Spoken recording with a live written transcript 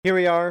Here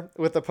we are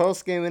with the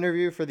post-game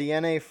interview for the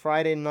NA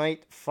Friday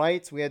night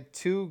fights. We had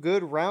two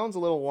good rounds, a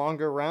little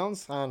longer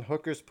rounds on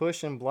Hooker's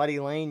Push and Bloody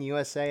Lane.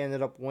 USA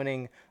ended up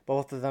winning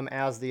both of them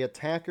as the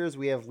attackers.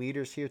 We have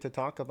leaders here to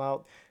talk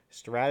about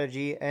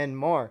strategy and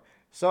more.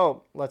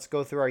 So let's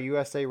go through our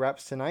USA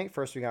reps tonight.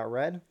 First, we got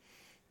Red.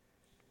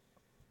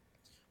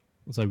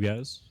 What's up,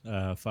 guys?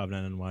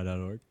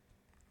 59ny.org.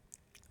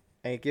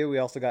 Thank you. We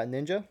also got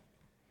Ninja.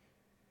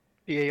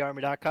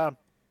 PAArmy.com.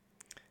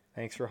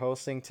 Thanks for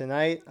hosting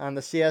tonight. On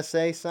the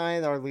CSA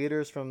side, our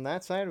leaders from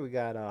that side, we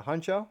got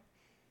Huncho.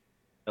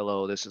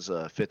 Hello, this is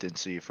 5th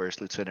NC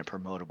First Lieutenant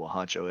Promotable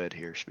Honcho Ed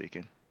here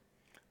speaking.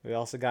 We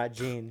also got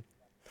Gene.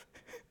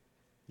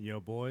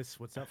 Yo, boys,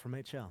 what's up from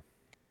HL?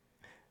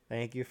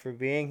 Thank you for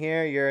being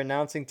here. Your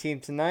announcing team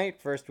tonight.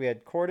 First, we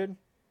had Corded.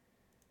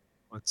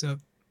 What's up?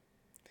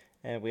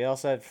 And we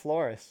also had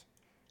Floris.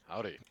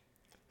 Howdy.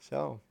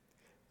 So,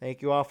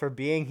 thank you all for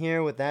being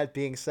here. With that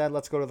being said,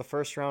 let's go to the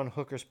first round,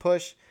 Hooker's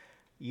Push.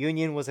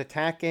 Union was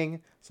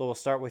attacking, so we'll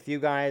start with you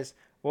guys.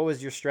 What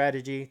was your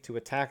strategy to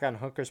attack on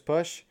Hooker's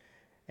Push,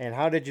 and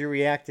how did you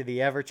react to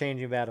the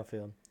ever-changing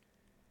battlefield?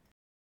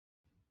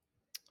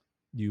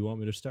 Do you want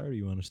me to start, or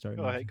you want to start?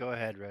 Go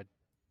ahead, Red.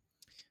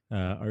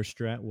 Our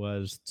strat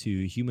was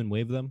to human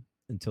wave them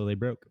until they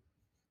broke.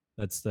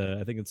 I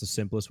think it's the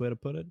simplest way to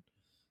put it,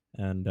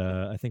 and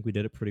I think we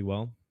did it pretty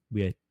well.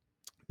 We had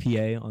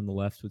PA on the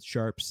left with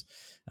sharps,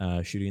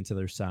 shooting into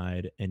their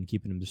side and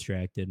keeping them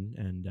distracted,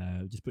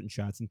 and just putting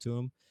shots into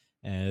them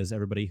as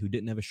everybody who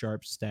didn't have a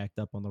sharp stacked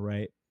up on the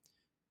right,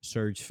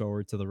 surged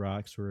forward to the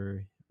rocks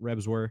where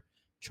Rebs were,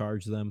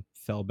 charged them,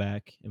 fell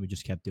back, and we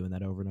just kept doing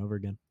that over and over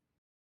again.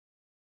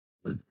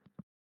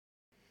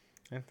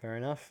 Yeah, fair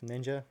enough.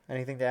 Ninja,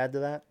 anything to add to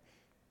that?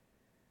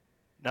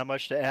 Not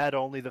much to add,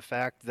 only the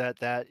fact that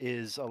that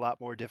is a lot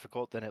more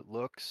difficult than it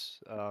looks.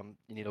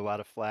 You need a lot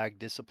of flag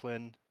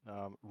discipline,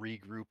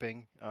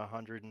 regrouping.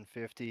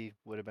 150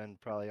 would have been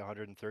probably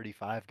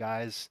 135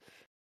 guys,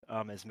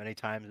 as many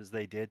times as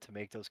they did to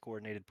make those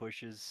coordinated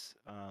pushes.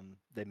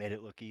 They made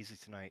it look easy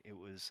tonight. It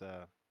was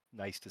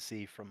nice to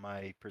see from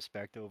my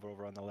perspective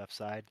over on the left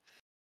side.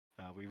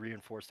 We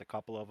reinforced a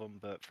couple of them,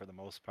 but for the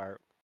most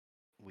part,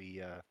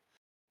 we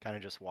kind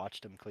of just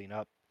watched them clean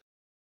up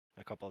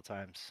a couple of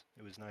times.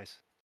 It was nice.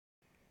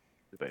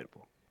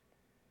 Debatable.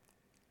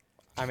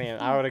 I mean,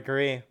 I would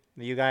agree.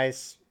 You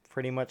guys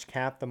pretty much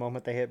capped the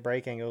moment they hit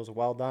breaking. It was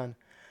well done.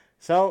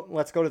 So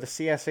let's go to the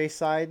CSA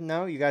side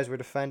now. You guys were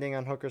defending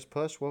on Hooker's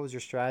Push. What was your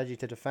strategy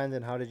to defend,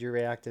 and how did you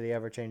react to the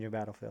ever-changing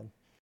battlefield?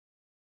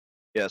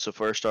 Yeah, so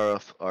first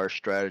off, our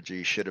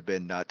strategy should have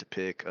been not to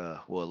pick,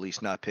 well, at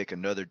least not pick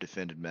another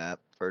defended map.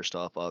 First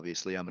off,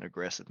 obviously, I'm an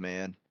aggressive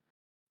man.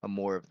 I'm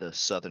more of the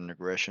southern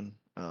aggression.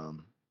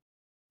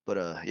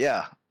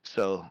 Yeah,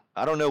 so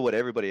I don't know what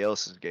everybody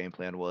else's game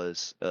plan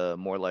was.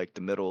 More like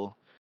the middle,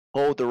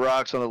 hold the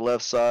rocks on the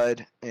left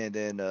side, and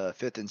then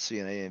 5th and C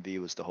and A and V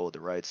was to hold the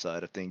right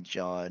side. I think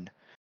John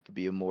could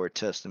be a more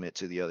testament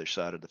to the other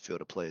side of the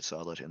field of play, so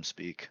I'll let him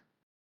speak.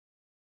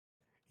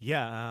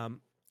 Yeah,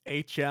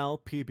 HL,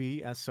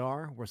 PB,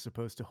 SR were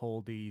supposed to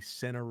hold the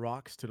center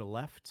rocks to the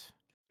left.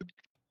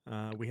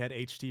 We had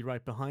HT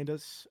right behind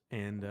us,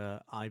 and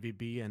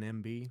IVB and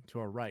MB to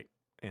our right.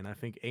 And I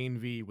think A and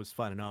V was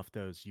fighting off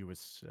those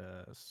US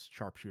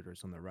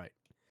sharpshooters on the right.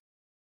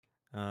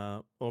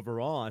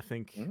 Overall, I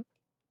think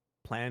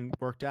plan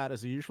worked out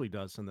as it usually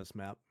does on this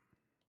map.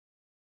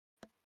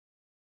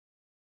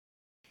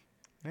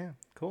 Yeah,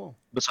 cool.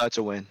 Besides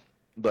a win,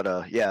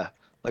 but yeah,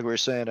 like we were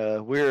saying,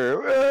 we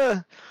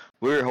were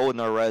holding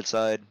our right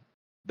side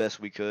best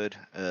we could.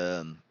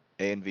 A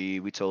and V,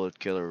 we told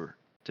Killer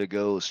to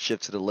go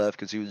shift to the left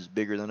because he was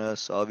bigger than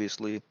us,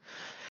 obviously.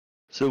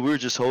 So we were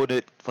just holding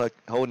it, like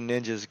holding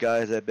Ninja's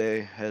guys at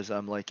bay as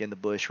I'm like in the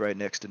bush right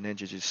next to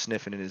Ninja, just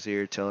sniffing in his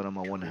ear, telling him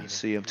I want to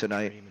see him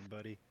tonight.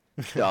 Buddy.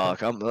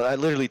 Dog, I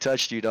literally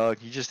touched you, dog.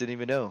 You just didn't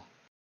even know.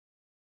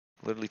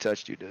 Literally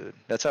touched you, dude.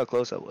 That's how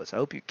close I was. I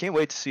hope you can't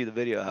wait to see the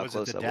video. How Was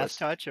close it the I death was.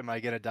 touch? Am I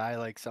gonna die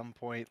like some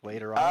point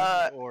later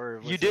on? Or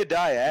You did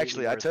die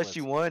actually. I touched worthless?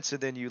 you once, and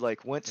then you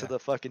like went to Yeah. the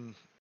fucking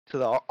to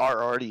the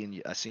RRD,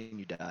 and I seen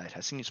you died.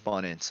 I seen you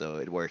spawn in, so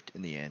it worked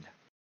in the end.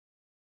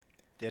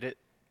 Did it?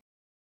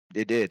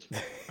 It did.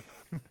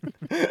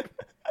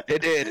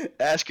 It did.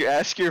 Ask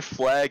your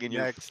flag and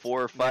your Next.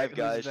 4 or 5 Who's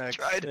guys next?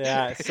 tried.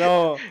 Yeah,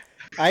 so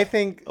I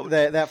think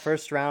that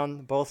first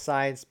round, both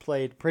sides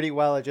played pretty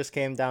well. It just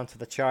came down to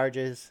the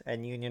charges,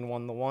 and Union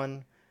won the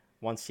one.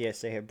 Once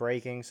CSA hit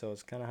breaking, so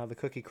it's kind of how the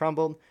cookie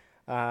crumbled.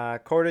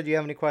 Corda, do you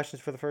have any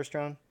questions for the first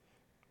round?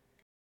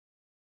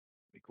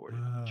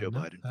 Joe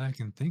Not Biden. that I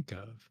can think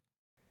of.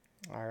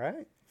 All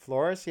right.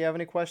 Floris, you have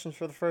any questions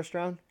for the first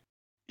round?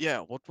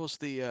 Yeah, what was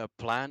the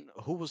plan?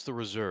 Who was the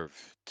reserve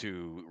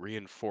to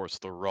reinforce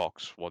the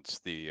rocks once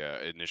the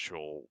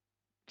initial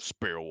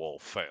spear wall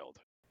failed?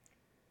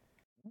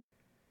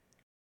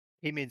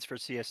 He means for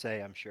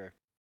CSA, I'm sure.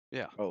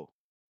 Yeah. Oh,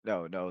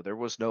 no, there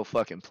was no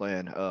fucking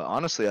plan.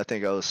 Honestly, I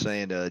think I was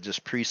saying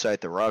just pre-sight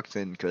the rocks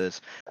in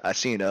because I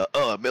seen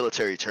a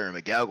military term,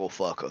 a gaggle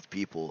fuck of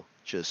people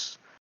just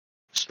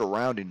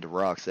surrounding the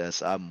rocks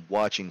as I'm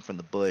watching from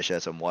the bush,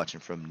 as I'm watching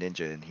from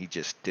Ninja, and he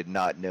just did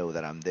not know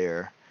that I'm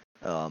there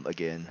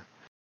again.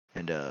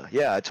 And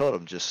yeah, I told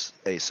him just,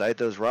 hey, sight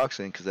those rocks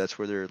in because that's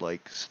where they're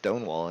like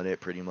stonewalling it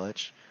pretty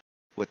much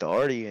with the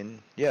arty, and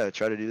yeah,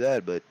 try to do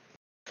that. But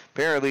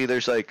apparently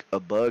there's like a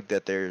bug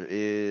that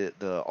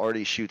the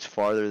arty shoots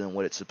farther than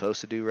what it's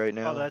supposed to do right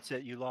now. Oh, that's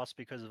it. You lost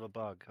because of a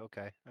bug.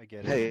 Okay, I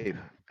get it.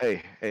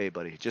 Hey,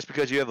 buddy. Just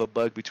because you have a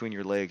bug between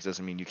your legs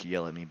doesn't mean you can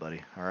yell at me,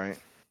 buddy. All right.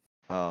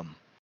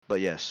 But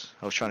yes,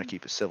 I was trying to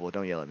keep it civil.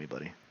 Don't yell at me,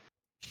 buddy.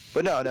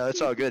 But no,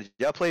 it's all good.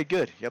 Y'all played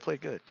good.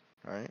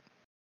 All right.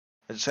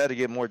 I just had to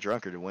get more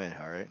drunker to win.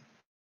 All right.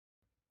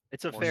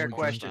 It's a More fair small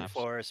question, snaps.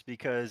 Floris,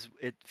 because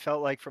it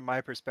felt like, from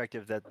my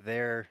perspective, that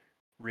their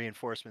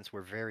reinforcements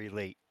were very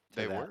late. To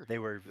They that. were. They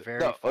were very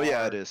No. far Oh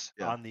yeah, it is.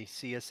 Yeah. on the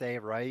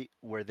CSA right,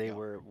 where they Yeah.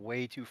 were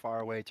way too far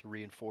away to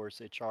reinforce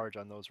a charge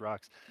on those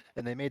rocks,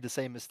 and they made the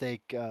same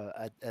mistake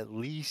at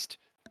least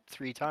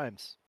 3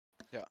 times.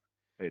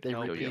 Hey, They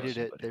don't yell at repeated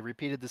it. somebody. They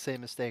repeated the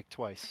same mistake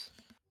twice.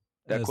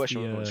 That As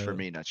question the, was for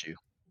me, not you.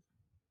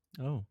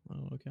 Oh,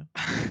 okay.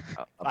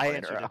 I'm I playing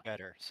answered around. it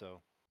better,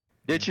 so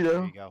Did you there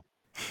though? you go.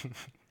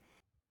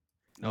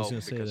 I was No, going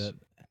to say because that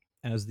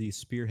as the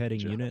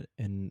spearheading Sure. unit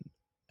and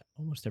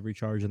almost every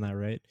charge on that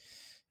right,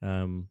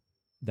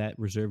 that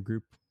reserve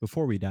group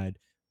before we died,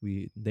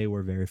 they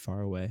were very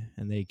far away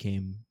and they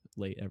came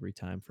late every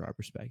time for our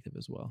perspective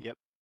as well. Yep.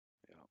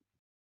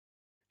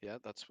 yeah,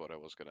 that's what I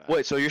was gonna Wait,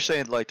 ask. so you're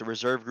saying like the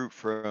reserve group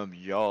from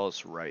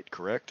y'all's right,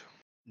 correct?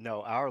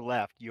 No, our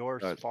left,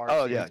 yours far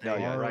Oh CSA yeah, no,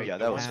 yeah, right. yeah,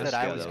 The that was ones us. that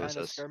I Yeah, was that was kind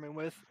of us. skirming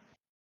with.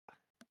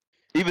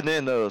 Even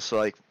then though, so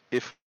like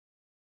if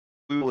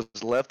we was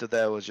left of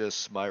that was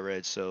just my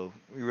red, so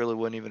we really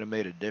wouldn't even have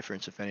made a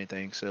difference if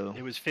anything. So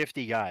It was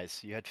 50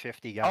 guys. You had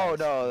 50 oh guys,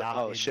 no, not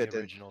oh in shit, the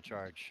then original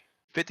charge.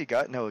 50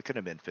 guys. No, it couldn't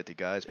have been 50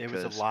 guys It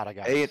was a because lot of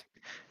A guys.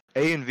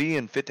 A and V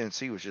and Fit and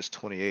C was just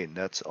 28, and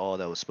that's all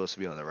that was supposed to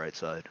be on the right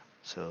side.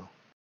 So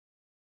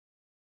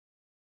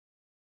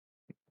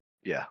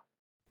yeah.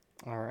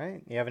 All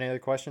right. You have any other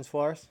questions,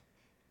 Floris?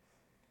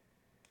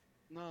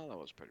 No, that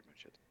was pretty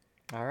much it.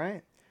 All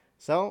right.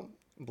 So,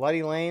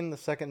 Bloody Lane, the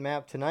second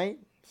map tonight.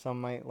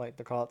 Some might like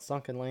to call it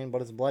Sunken Lane,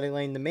 but it's Bloody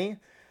Lane to me.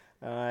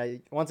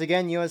 Once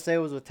again, USA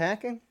was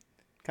attacking.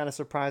 Kind of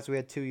surprised we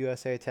had 2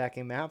 USA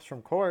attacking maps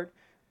from court.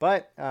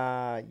 But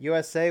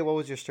USA, what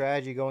was your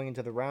strategy going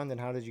into the round, and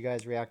how did you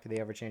guys react to the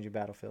ever-changing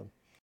battlefield?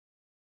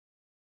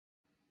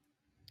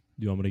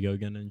 Do you want me to go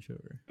again, Ninja?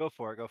 Go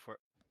for it. Go for it.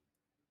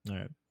 All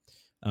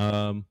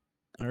right.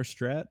 Our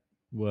strat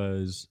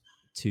was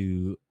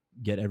to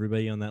get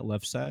everybody on that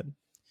left side.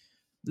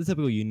 The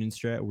typical Union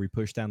strat where we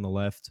push down the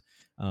left,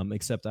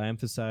 except I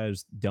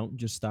emphasized don't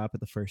just stop at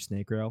the first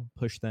snake rail.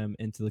 Push them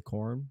into the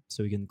corn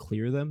so we can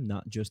clear them,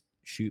 not just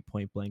shoot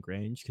point blank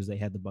range because they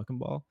had the buck and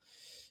ball.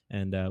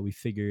 And we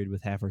figured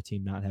with half our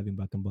team not having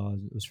buck and ball,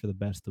 it was for the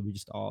best that we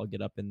just all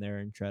get up in there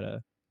and try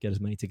to get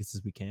as many tickets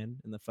as we can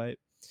in the fight.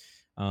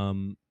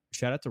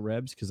 Shout out to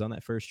Rebs because on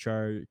that first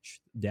charge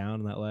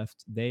down on that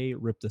left, they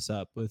ripped us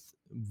up with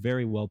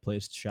very well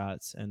placed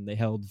shots and they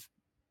held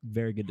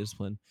very good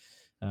discipline.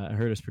 It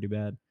hurt us pretty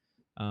bad.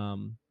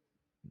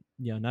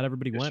 Not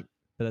everybody went,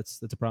 but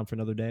that's a problem for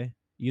another day.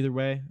 Either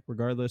way,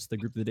 regardless, the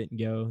group that didn't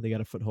go, they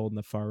got a foothold in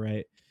the far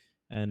right,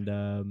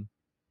 and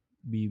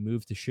we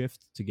moved to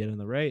shift to get on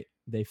the right.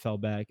 They fell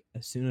back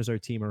as soon as our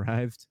team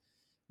arrived,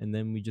 and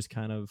then we just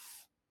kind of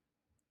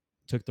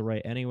took the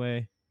right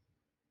anyway.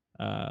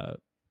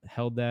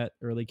 Held that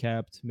early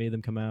capped, made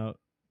them come out,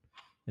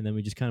 and then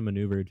we just kind of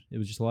maneuvered. It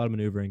was just a lot of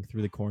maneuvering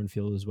through the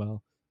cornfield as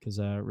well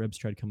because Rebs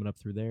tried coming up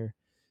through there,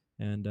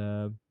 and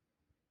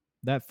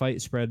that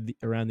fight spread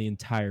around the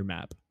entire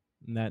map,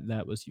 and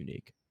that was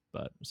unique.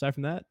 But aside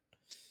from that,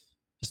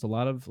 just a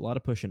lot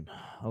of pushing,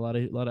 a lot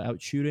of out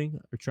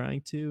shooting or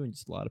trying to, and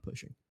just a lot of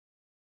pushing.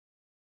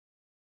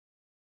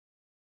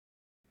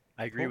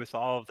 I agree with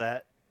all of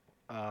that.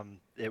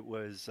 It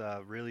was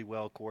really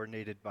well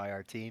coordinated by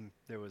our team.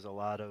 There was a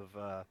lot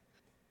of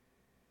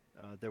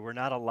there were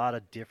not a lot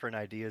of different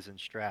ideas in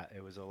strat.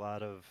 It was a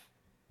lot of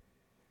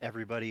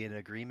everybody in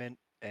agreement,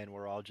 and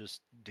we're all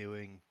just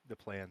doing the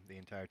plan the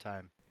entire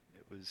time.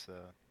 It was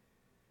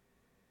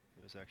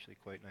actually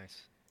quite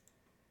nice.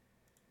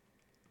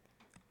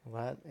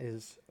 Well, that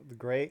is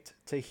great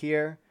to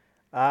hear.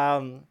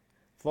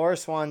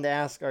 Floris wanted to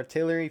ask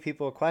artillery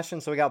people a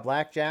question, so we got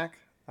Blackjack.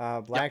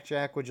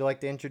 Blackjack, would you like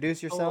to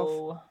introduce yourself?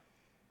 Hello,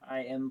 I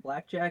am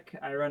Blackjack.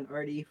 I run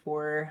RD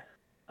for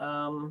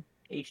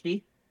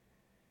HD.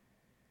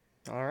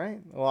 All right.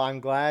 Well, I'm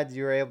glad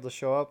you were able to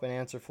show up and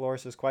answer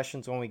Floris's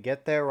questions when we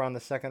get there. We're on the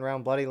second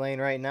round Bloody Lane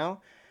right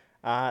now.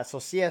 So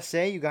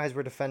CSA, you guys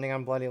were defending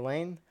on Bloody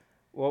Lane.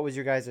 What was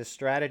your guys'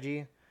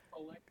 strategy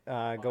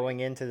going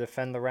in to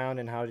defend the round,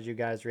 and how did you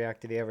guys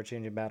react to the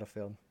ever-changing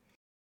battlefield?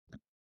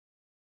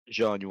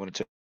 John, you want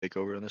to take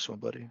over on this one,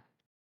 buddy?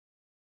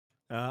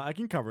 I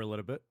can cover a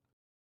little bit.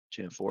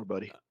 Gen 4,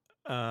 buddy.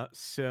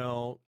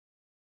 So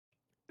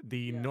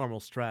the normal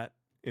strat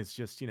is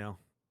just,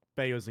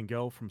 Bayos and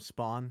go from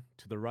spawn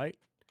to the right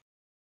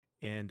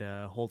and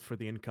hold for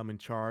the incoming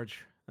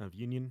charge of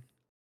Union,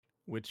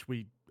 which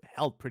we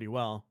held pretty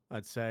well,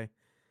 I'd say.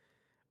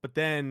 But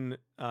then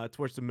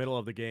towards the middle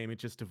of the game, it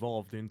just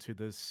evolved into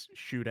this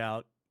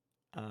shootout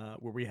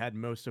where we had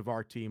most of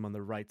our team on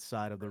the right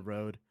side of the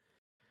road,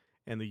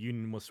 and the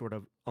Union was sort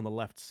of on the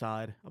left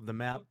side of the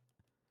map.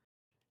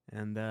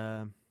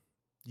 And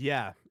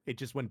yeah, it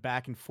just went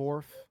back and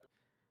forth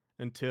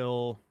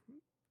until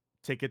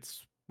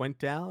tickets went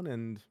down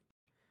and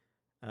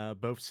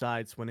both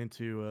sides went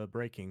into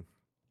breaking.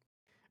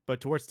 But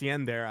towards the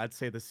end there, I'd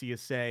say the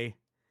CSA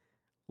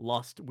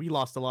we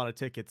lost a lot of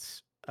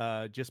tickets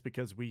just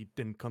because we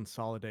didn't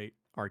consolidate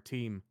our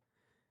team,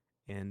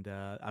 and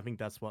I think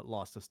that's what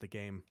lost us the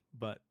game.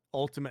 But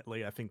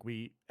ultimately, I think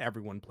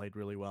everyone played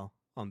really well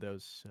on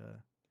those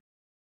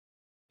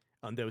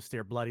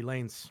there bloody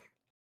lanes.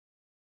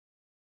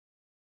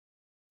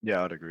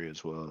 Yeah, I'd agree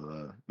as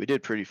well. We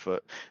did pretty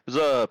it was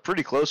a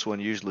pretty close one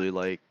usually.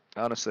 Like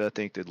honestly, I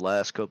think the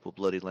last couple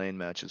Bloody Lane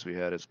matches we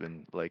had has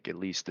been like at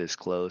least this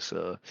close.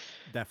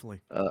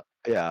 Definitely.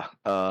 Yeah.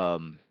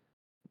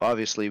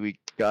 Obviously we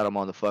got them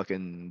on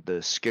the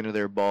skin of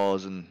their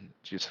balls and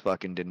just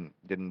fucking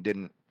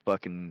didn't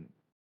fucking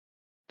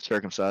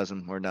circumcise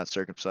them or not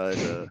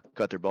circumcise,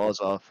 cut their balls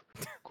off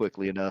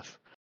quickly enough.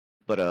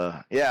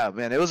 But yeah,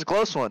 man, it was a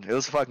close one. It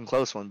was a fucking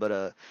close one.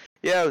 But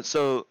yeah,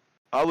 so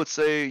I would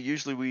say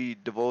usually we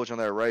divulge on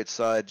that right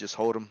side, just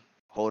hold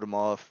them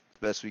off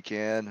best we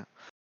can.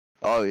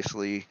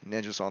 Obviously,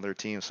 Ninja's on their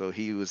team, so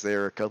he was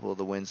there a couple of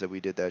the wins that we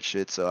did that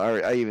shit. So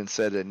I even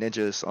said that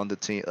Ninja's on the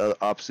team,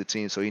 opposite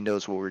team, so he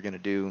knows what we're gonna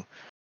do,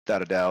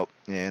 without a doubt.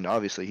 And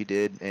obviously he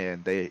did,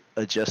 and they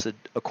adjusted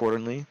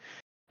accordingly.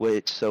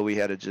 So we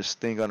had to just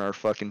think on our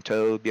fucking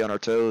be on our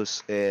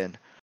toes. And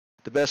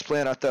the best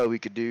plan I thought we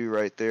could do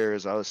right there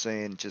is I was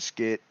saying just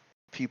get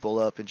people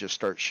up and just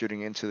start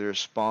shooting into their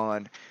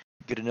spawn.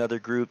 Get another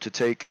group to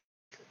take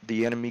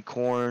the enemy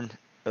corn,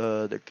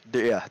 the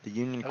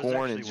Union That was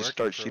corn, and actually just working start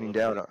for a shooting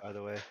little down. bit, by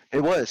the way.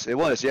 It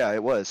was, yeah,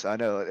 it was. I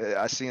know.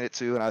 I seen it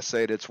too, and I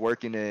said it's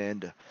working.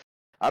 And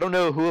I don't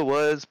know who it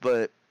was,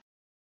 but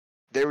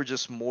they were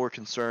just more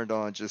concerned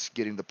on just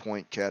getting the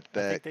point capped I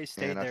think back. they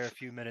stayed there a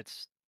few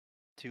minutes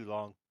too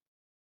long.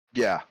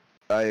 Yeah,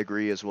 I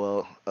agree as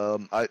well.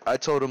 I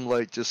told him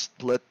like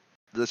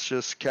let's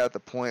just cap the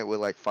point with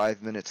like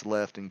 5 minutes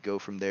left and go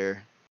from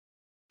there.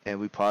 And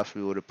we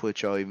possibly would have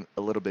put y'all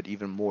a little bit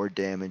even more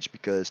damage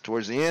because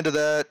towards the end of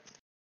that,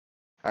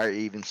 I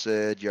even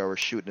said y'all were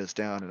shooting us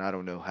down, and I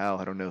don't know how.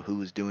 I don't know who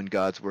was doing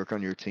God's work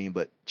on your team,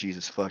 but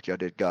Jesus fuck, y'all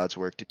did God's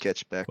work to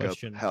catch back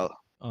Question up. How,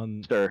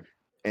 on sir?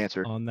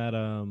 Answer. on that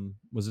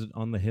was it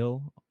on the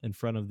hill in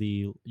front of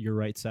your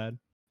right side?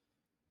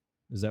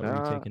 Is that where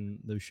you're taking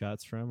those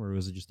shots from, or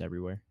was it just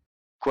everywhere?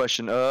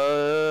 Question.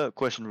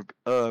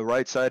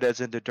 Right side, as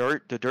in the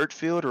dirt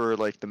field, or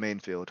like the main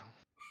field?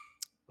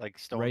 Like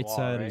stone Right wall,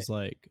 side right? is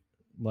like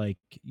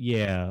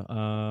yeah.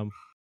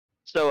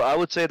 So I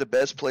would say the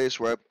best place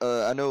where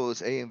I know it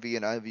was AMV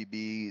and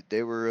IVB.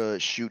 They were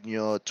shooting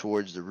y'all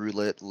towards the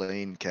roulette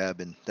lane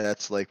cabin.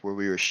 That's like where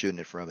we were shooting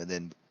it from. And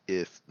then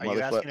if Are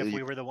you asking if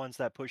we were the ones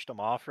that pushed them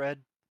off, Red?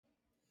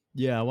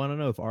 Yeah, I want to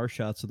know if our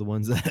shots are the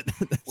ones that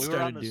We started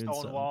were on the doing stone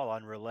something. wall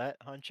on roulette,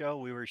 Huncho.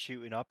 We were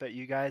shooting up at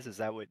you guys. Is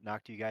that what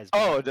knocked you guys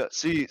Oh, back? no,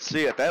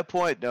 see, at that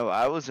point, no,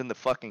 I was in the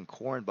fucking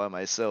corn by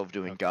myself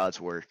doing Okay.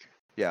 God's work.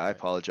 Yeah, I Alright.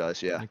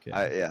 apologize. Yeah,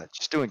 Okay.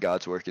 just doing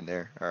God's work in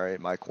there. All right,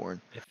 my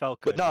corn. It felt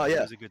But good. no, Red. It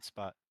yeah, was a good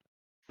spot.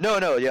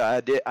 no, yeah,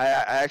 I did. I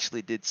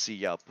actually did see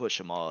y'all push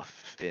them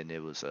off, and it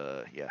was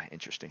yeah,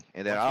 interesting.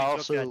 And then Once I we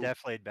took that also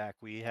deflate back,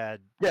 we had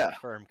Yeah.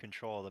 firm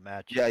control of the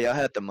match. y'all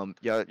had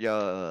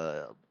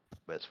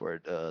that's where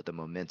the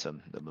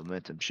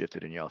momentum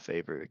shifted in y'all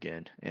favor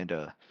again. And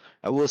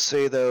I will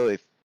say though,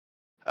 if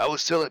I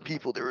was telling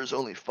people there was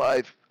only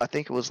five, I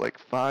think it was like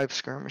five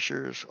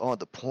skirmishers on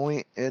the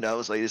point, and I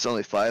was like, there's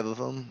only five of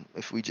them.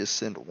 If we just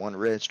send one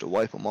reg to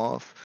wipe them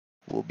off,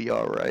 we'll be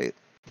all right.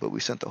 But we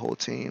sent the whole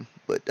team.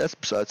 But that's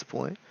besides the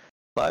point.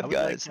 I Five would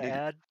like guys to needed.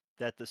 add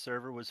that the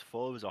server was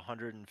full. It was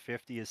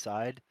 150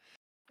 aside,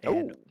 Oh,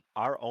 and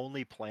our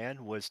only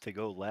plan was to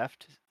go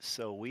left.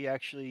 So we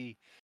actually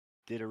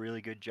did a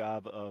really good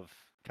job of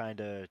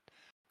kind of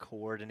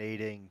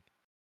coordinating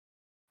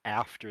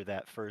after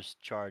that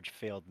first charge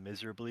failed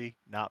miserably,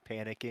 not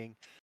panicking,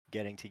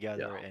 getting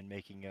together and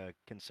making a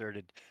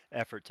concerted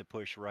effort to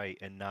push right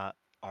and not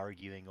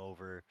arguing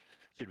over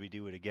should we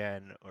do it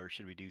again or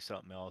should we do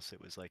something else. It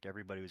was like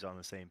everybody was on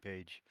the same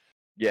page,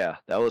 yeah,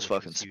 that was which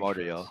fucking was huge smart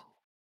of for y'all. us.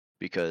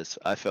 Because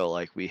I felt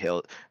like we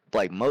held,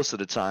 like most of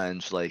the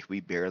times, like we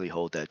barely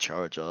hold that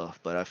charge off.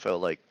 But I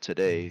felt like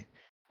today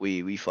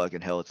we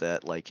fucking held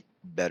that like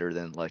better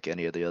than like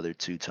any of the other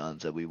two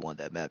times that we won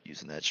that map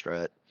using that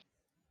strat.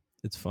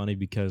 It's funny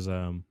because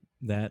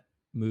that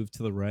move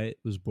to the right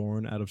was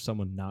born out of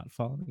someone not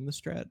following the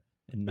strat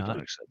and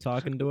not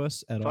talking to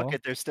us at all. Fuck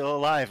it, they're still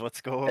alive.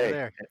 Let's go over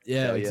there.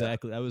 Yeah, hell yeah.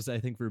 exactly. That was, I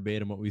think,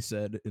 verbatim what we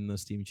said in the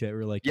Steam chat. We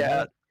were like, you Yeah. know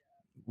what?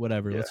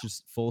 Whatever. Yeah. Let's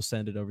just full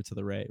send it over to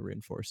the right,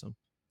 reinforce them.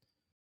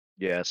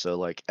 Yeah, so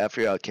like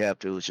after y'all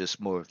capped, it was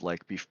just more of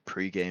like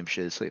pre-game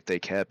shit. So if they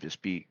capped,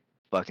 just be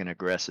fucking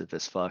aggressive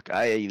as fuck.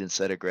 I even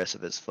said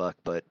aggressive as fuck,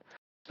 but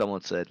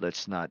someone said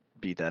let's not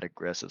be that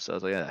aggressive. So I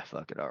was like, yeah,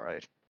 fuck it, all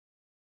right.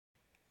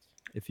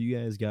 If you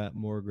guys got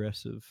more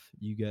aggressive,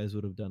 you guys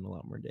would have done a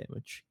lot more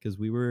damage because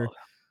we were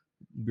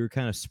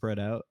kind of spread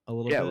out a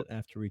little Yeah. bit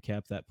after we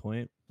capped that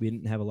point. We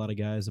didn't have a lot of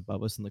guys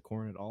above us in the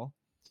corner at all.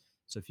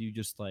 So if you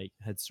just like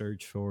had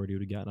surged forward, you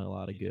would have gotten a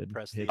lot of good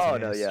Press the hits. Oh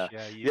on no, us. yeah,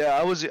 you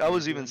I was were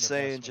even doing the best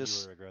saying when you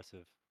just were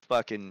aggressive.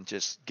 fucking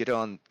just get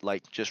on,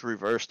 like, just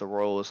reverse the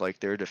roles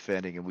like they're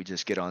defending, and we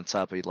just get on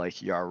top of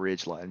like your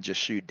ridge line and just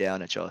shoot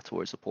down at y'all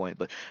towards the point.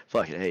 But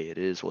fucking hey, it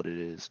is what it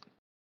is.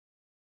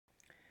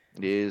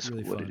 It is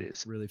Really what fun. it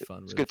is. Really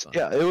fun. It's Really good. fun.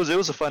 Yeah, it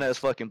was a fun ass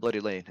fucking bloody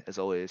lane as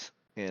always.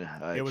 And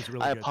It was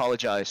really I good.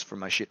 apologize for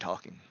my shit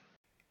talking.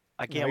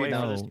 I can't No, wait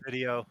for this no.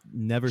 video.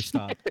 Never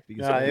stop.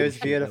 Because No, it holy was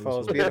shit, that beautiful. It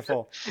was hilarious.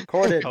 beautiful.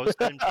 Corded, Post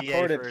NPA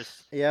Corded,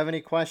 first. you have any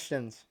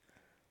questions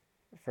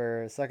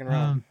for second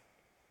round?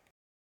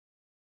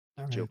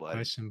 Not really Joe a Biden.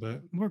 question,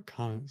 but more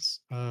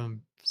comments.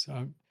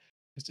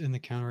 Just in the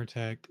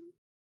counterattack,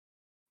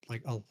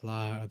 like a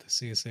lot of the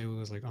CSA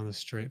was like on the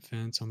straight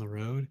fence on the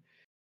road,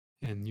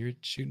 and you're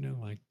shooting at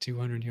like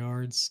 200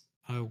 yards.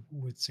 I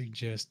would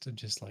suggest to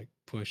just like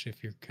push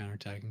if you're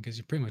counterattacking because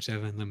you pretty much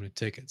have unlimited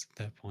tickets at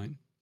that point.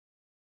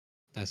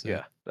 That's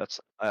Yeah, it.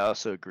 I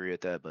also agree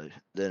with that. But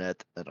then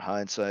at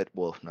hindsight,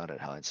 well, not at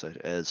hindsight,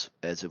 as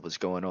it was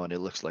going on, it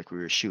looks like we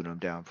were shooting them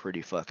down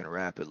pretty fucking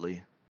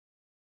rapidly,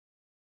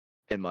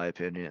 in my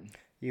opinion.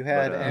 You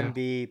had But,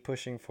 MB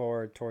pushing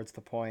forward towards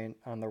the point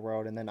on the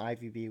road, and then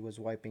IVB was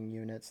wiping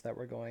units that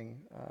were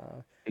going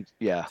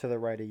Yeah, to the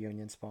right of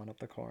Union spawn up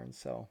the corn.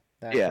 So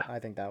that Yeah. I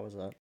think that was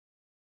it.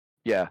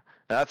 yeah,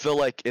 and I feel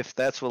like if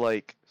that's what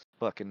like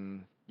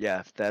fucking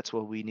if that's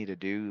what we need to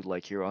do,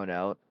 like here on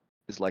out,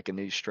 is like a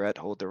new strat,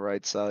 hold the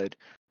right side,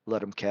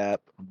 let them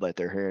cap, but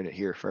they're hearing it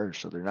here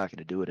first, so they're not going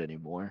to do it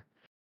anymore.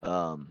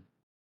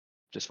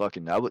 Just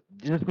fucking,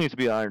 just needs to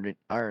be iron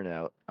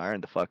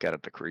the fuck out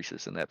of the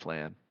creases in that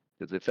plan.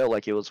 Because it felt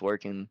like it was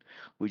working.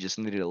 We just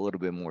needed a little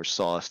bit more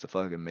sauce to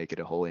fucking make it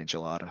a whole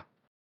enchilada.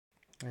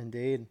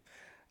 Indeed.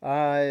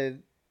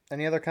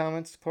 Any other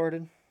comments,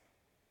 Corded?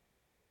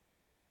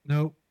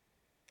 Nope.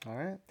 All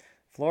right.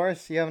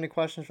 Floris, you have any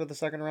questions for the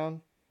second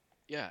round?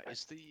 Yeah,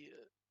 is the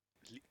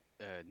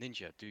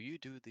Ninja? Do you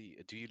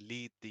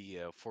lead the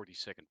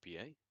 42nd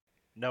PA?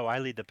 No, I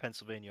lead the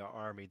Pennsylvania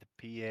Army.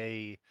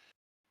 The PA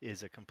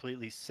is a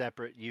completely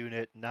separate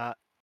unit, not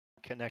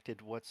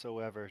connected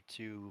whatsoever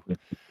to,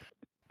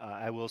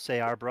 I will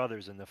say, our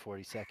brothers in the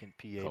 42nd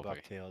PA Copy.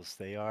 Bucktails.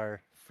 They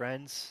are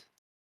friends,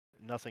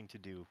 nothing to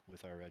do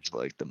with our It's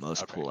regiment. like the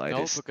most Okay. No,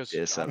 politest because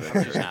diss I've I'm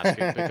ever just heard.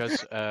 asking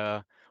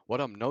because what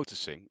I'm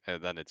noticing,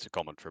 and then it's a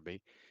comment for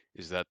me,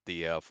 is that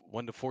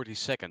when the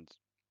 42nd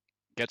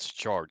gets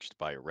charged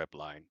by a rep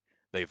line,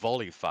 they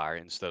volley fire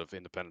instead of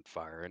independent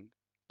firing,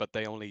 but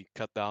they only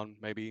cut down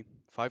maybe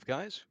 5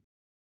 guys.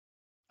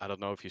 I don't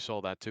know if you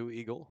saw that too,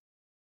 Eagle.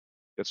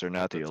 Because they're At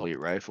not the the top. elite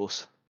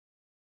rifles.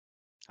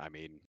 I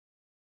mean,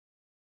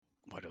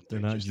 why don't They're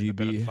they not just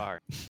independent GB.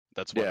 fire?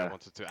 That's what I Yeah.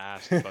 wanted to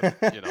ask, but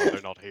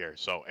they're not here.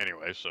 So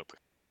anyway,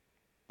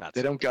 that's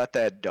They it. don't got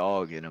that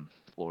dog in them,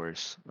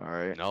 Floris. All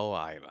right. No,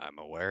 I'm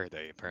aware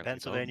they apparently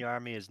Pennsylvania don't.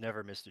 Army has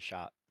never missed a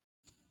shot.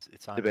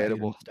 It's on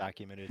Debatable. record, it's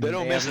documented. They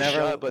don't They miss have a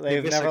never shot, but they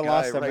they've miss never a guy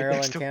lost a right next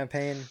Maryland to 'em.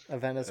 campaign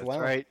event as That's well.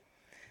 right.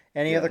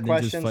 Any Yeah. other Ninja's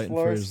questions, fighting for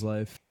Floris? his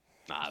life.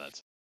 Nah,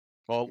 that's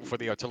well for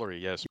the artillery,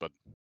 yes, but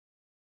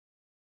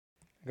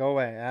Go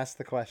away. Ask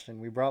the question.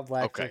 We brought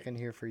Blackjack Okay. in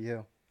here for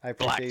you. I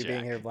appreciate you being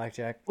Blackjack. here,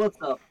 Blackjack.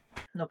 What's up?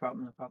 No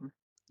problem, no problem.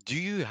 Do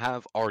you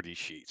have RD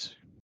sheets?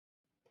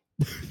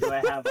 Do I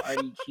have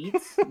RD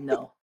cheats?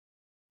 No.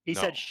 He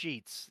No. said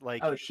sheets,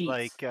 like Oh, sheets.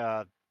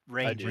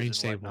 ranges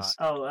range and whatnot. tables.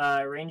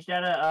 Oh, range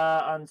data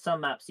on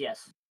some maps,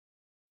 yes.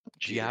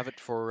 Do you have it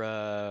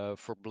for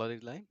Bloody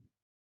Lane?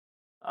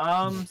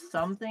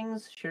 Some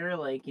things, sure,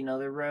 like, the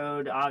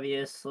road,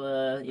 obvious,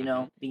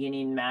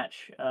 beginning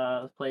match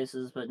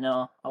places, but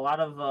no. A lot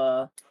of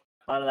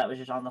that was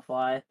just on the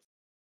fly.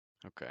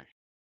 Okay.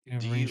 You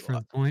have Do range you- for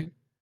the point.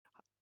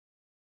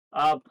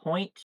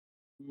 Point,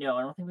 no,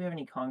 I don't think we have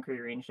any concrete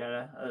range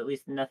data. At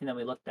least nothing that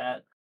we looked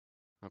at.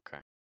 Okay.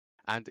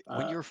 And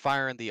when Uh, you're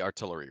firing the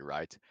artillery,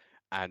 right?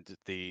 And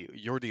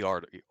you're the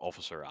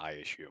officer, I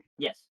assume.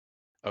 Yes.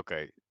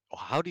 Okay.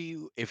 How do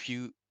you, if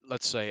you,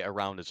 let's say a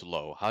round is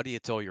low, how do you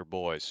tell your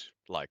boys,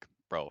 like,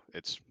 bro,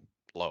 it's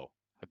low?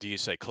 Do you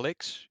say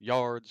clicks,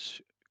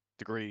 yards,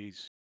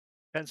 degrees?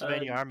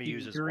 Pennsylvania Army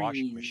uses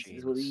washing Degrees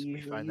is what we machines. We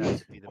usually find use.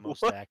 that to be the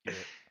most What?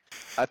 accurate.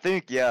 I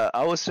think, yeah,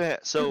 I was saying,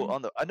 so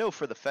I know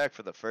for the fact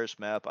for the first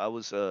map, I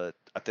was, I'm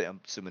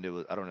assuming it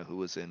was, I don't know who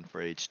was in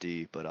for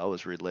HD, but I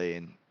was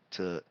relaying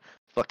to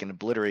fucking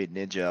obliterate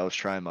Ninja. I was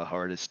trying my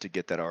hardest to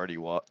get that already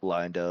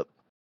lined up.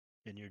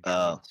 In your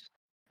Uh, joints.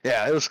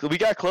 Yeah, we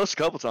got close a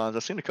couple times.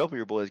 I've seen a couple of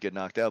your boys get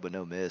knocked out, but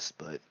no miss.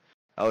 But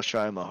I was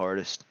trying my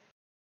hardest.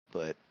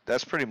 But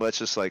that's pretty much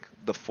just like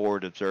the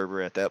forward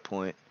observer at that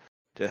point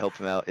to help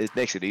him out. It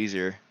makes it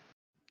easier.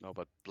 No,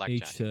 but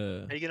Blackjack.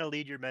 Are you gonna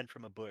lead your men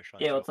from a bush?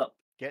 Yeah, what's up?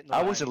 Get in the I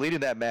line. wasn't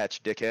leading that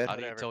match, dickhead. How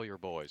do you Whatever. tell your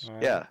boys? All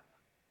right. Yeah.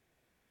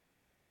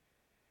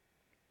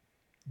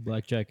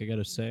 Blackjack, I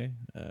gotta say,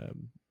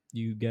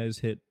 you guys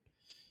hit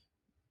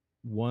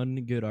one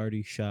good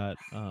arty shot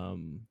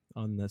on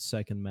the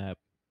second map.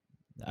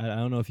 I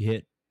don't know if you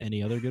hit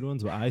any other good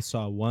ones, but I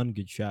saw one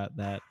good shot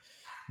that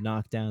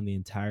knocked down the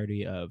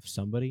entirety of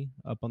somebody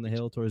up on the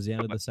hill towards the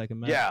end of the second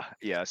map.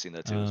 Yeah, I seen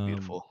that too. It was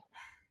beautiful.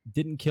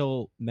 Didn't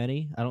kill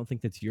many. I don't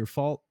think that's your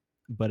fault,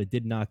 but it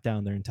did knock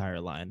down their entire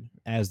line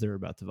as they were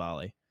about to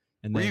volley.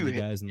 And Were then you the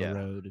hit- guys in the yeah.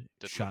 road Did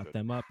look shot good.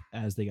 them up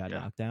as they got Yeah.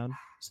 knocked down.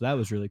 So that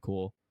was really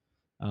cool.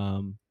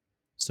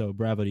 So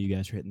bravo to you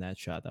guys for hitting that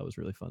shot. That was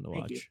really fun to watch.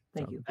 Thank you.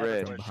 Thank you. I have a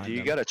Red, question. behind do you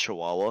them. got a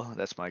chihuahua?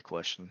 That's my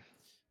question.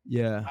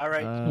 Yeah. All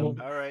right, um,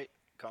 all right,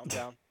 calm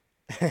down.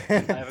 I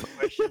have a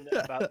question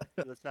about.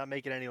 Let's not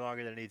make it any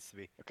longer than it needs to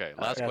be. Okay,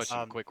 last Yes.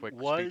 question. Quick. Was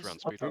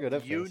Speed Pretty run. good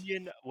at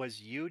this.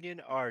 Union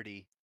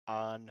Arty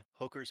on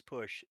Hooker's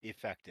push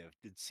effective?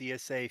 Did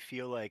CSA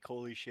feel like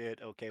holy shit?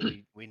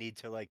 Okay, we need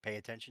to like pay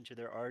attention to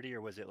their Arty, or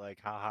was it like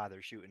haha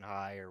they're shooting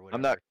high or whatever?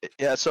 I'm not.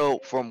 Yeah. So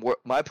from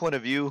my point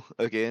of view,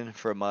 again,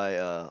 from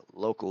my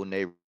local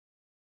neighbor,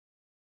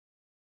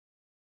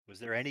 Was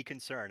there any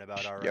concern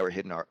about our? yeah, we're Arty?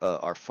 hitting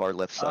our far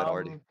left side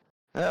already.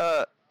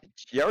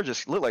 Yeah,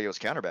 just looked like it was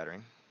counter battering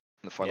on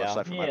the far left Yeah.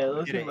 side from my Yeah, point of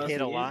those Did view. are it mostly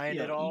hit a it. line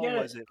You at know, you all?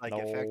 gotta Was it like No.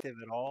 effective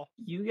at all?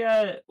 you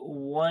got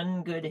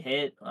one good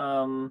hit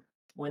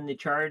when the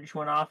charge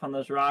went off on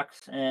those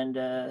rocks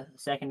and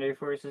secondary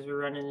forces were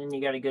running in.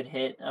 You got a good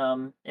hit.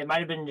 It might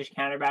have been just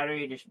counter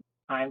battery, just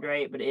timed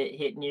right, but it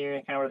hit near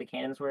kind of where the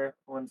cannons were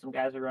when some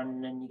guys were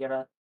running in. You got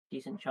a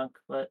decent chunk,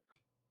 but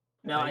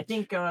no, I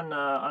think on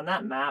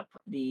that map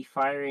the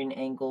firing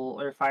angle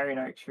or firing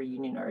arcs for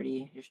Union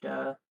Arty just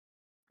are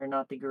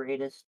not the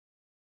greatest.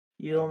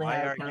 You only My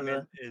have kind of a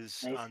argument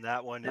is nice on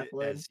that one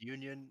defilade. as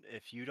Union.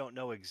 If you don't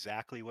know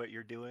exactly what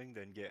you're doing,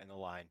 then get in the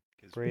line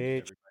because we need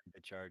Preach. everybody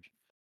to charge.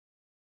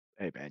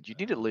 Hey man, you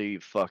need to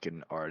leave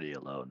fucking Artie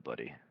alone,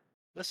 buddy.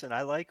 Listen,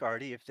 I like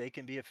Artie. If they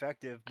can be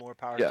effective, more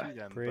power Yeah. to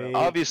them. Preach. But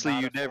Obviously, we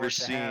you've cannot never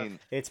afford to have seen.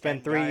 It's been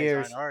 10 3 guys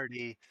years. on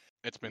Artie.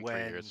 It's been When-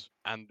 3 years,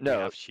 and we No.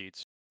 have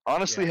cheats.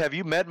 Honestly, Yeah. have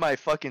you met my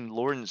fucking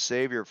Lord and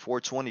Savior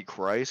 420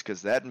 Christ?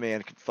 Because that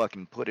man can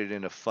fucking put it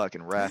in a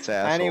fucking rat's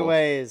asshole.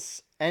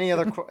 Anyways, any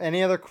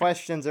other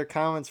questions or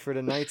comments for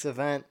tonight's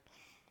event?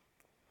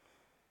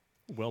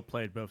 Well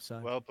played, both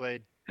sides. Well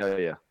played. Hell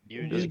yeah.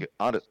 It was Union. good.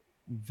 Honest,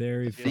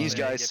 very I feel these like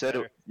fun. they guys get said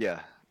better. it.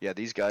 Yeah.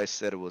 These guys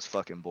said it was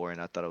fucking boring.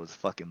 I thought it was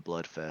fucking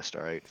bloodfest.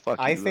 All right. Fuck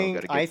I you. We all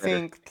gotta think get I better.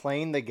 think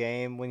playing the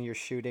game when you're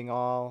shooting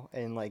all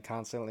and like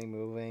constantly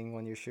moving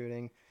when you're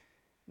shooting,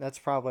 that's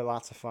probably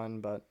lots of fun,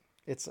 but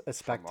it's a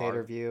spectator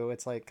our- view.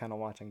 It's like kind of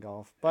watching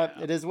golf. But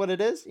Yeah. it is what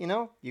it is, you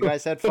know? You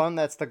guys had fun,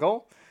 that's the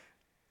goal.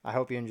 I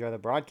hope you enjoy the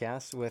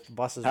broadcast with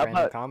Bus's How random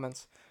about-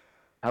 comments.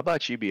 How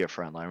about you be a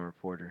frontline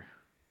reporter?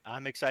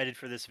 I'm excited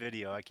for this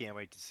video. I can't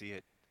wait to see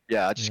it.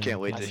 Yeah, I just Yeah, can't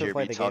wait I to should hear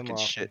play me the game talking more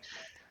shit. often.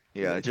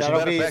 Yeah, just That'll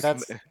matter be of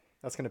fact,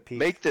 that's gonna peak.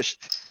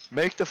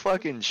 make the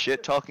fucking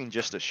shit talking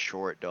just a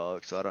short,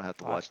 dog, so I don't have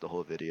to I- watch the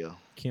whole video.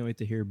 Can't wait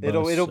to hear.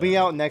 It'll be Bus,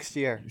 out next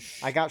year.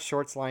 I got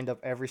shorts lined up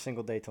every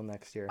single day till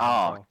next year.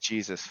 Oh so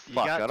Jesus, You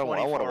fuck! got I don't. I want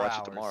to 24 watch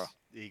hours, it tomorrow.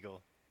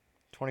 Eagle,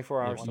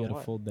 24 Yeah, hours you to got a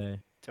what? full day.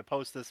 to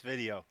post this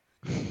video.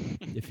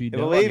 If you Yeah,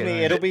 don't, believe then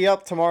me, I- it'll be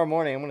up tomorrow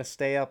morning. I'm gonna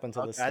stay up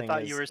until Okay, this I thing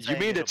thought is. you were You saying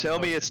mean to it'll be tell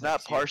me posted it's not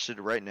next year. parsed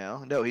right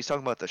now? No, he's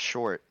talking about the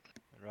short.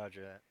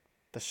 Roger that.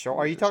 The short?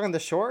 Are you Jesus. talking the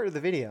short or the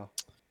video?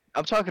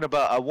 I'm talking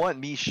about. I want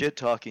me shit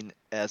talking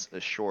as a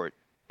short.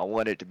 I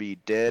want it to be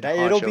dead.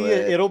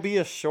 It'll be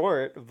a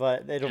short,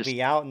 but it'll Just-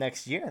 be out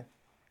next year.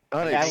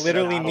 Honest, that Make it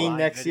literally an mean online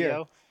next year.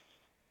 video.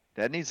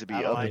 that needs to be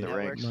Out up of in the line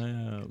ranks.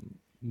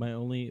 my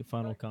only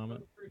final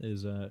comment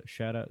is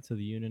shout out to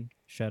the Union,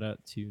 shout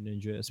out to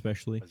Ninja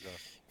especially Was,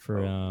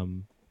 for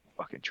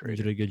Fucking Ninja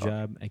traitor. did a good Fuck.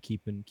 job at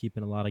keeping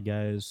a lot of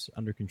guys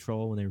under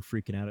control when they were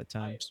freaking out at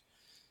times.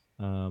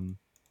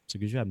 So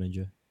good job,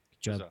 Ninja.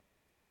 Good job.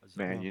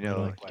 Man, Oh, you right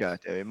know, on. God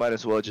damn, you might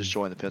as well just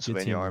join the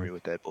Pennsylvania teamwork. Army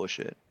with that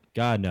bullshit.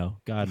 God no,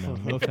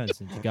 no offense,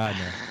 Ninja. God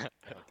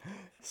no.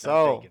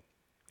 So,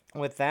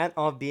 with that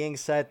all being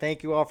said,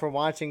 thank you all for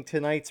watching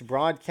tonight's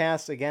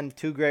broadcast. Again,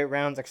 2 great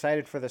rounds.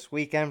 Excited for this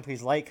weekend.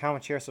 Please like,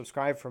 comment, share,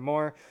 subscribe for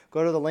more.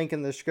 Go to the link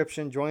in the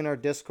description. Join our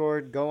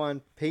Discord. Go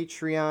on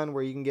Patreon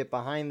where you can get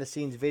behind the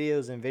scenes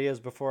videos and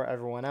videos before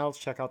everyone else.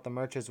 Check out the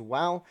merch as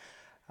well.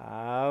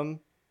 I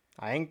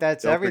think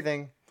that's Don't for-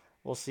 everything.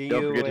 We'll see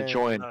Don't you forget to in-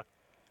 join.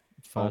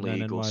 Only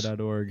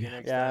 59ny.org.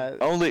 Yeah,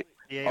 Only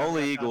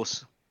Eagles.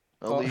 Eagles.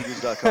 Oh.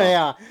 OnlyEagles.com.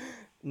 yeah,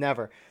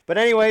 never. But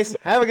anyways,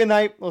 have a good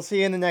night. We'll see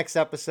you in the next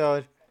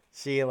episode.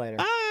 See you later.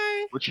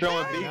 Bye. We're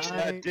showing beaks,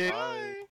 Night. not dick. Bye.